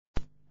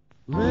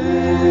Lynn,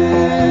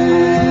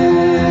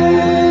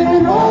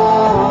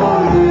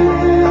 oh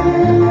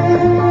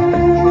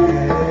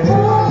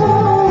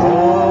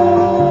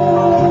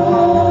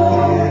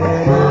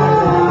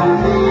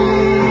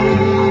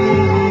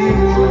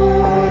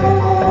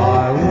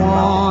I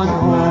want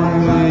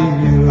only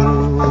you.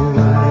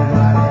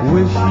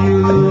 Wish you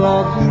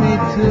loved me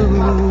too.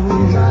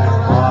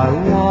 I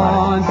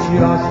want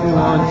just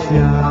one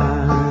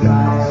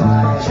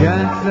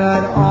chance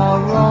at our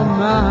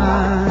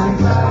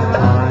romance.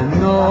 I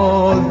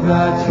know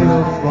that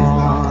you'll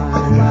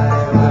find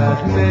that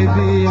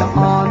maybe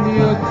I'm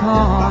your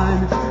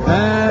kind,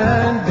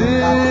 and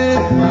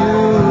if you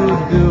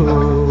do,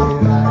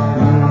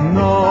 you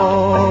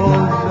know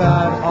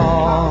that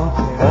I'll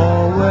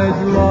always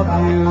love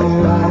you.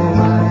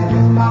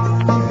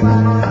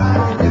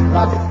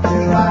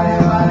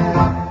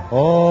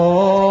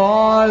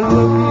 Oh, I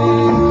look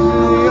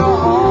into your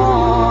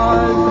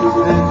eyes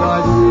and I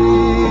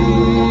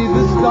see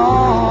the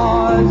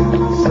stars,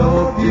 so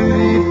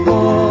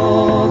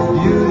beautiful,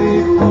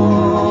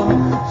 beautiful,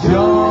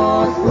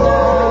 just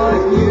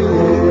like you.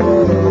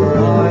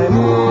 I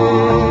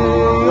hear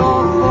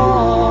your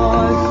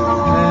voice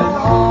and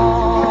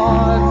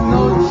I've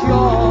no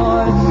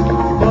choice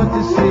but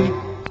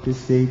to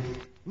seek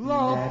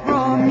love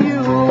from you,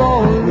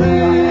 oh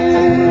Lynn.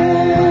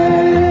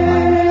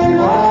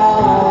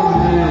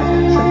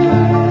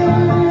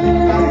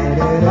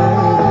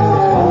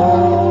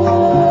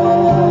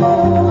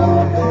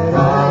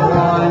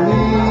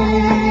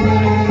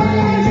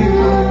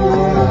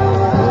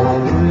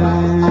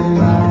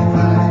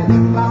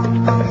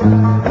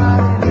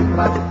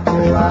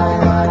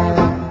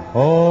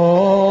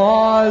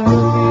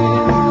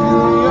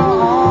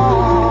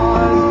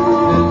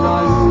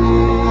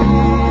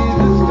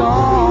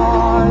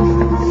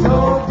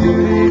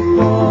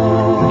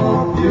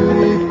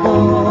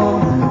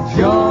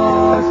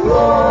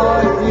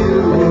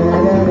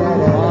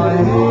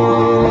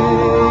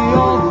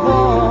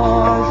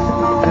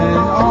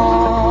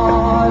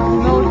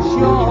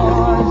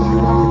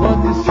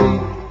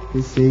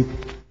 Seek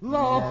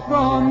love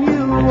from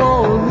you,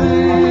 oh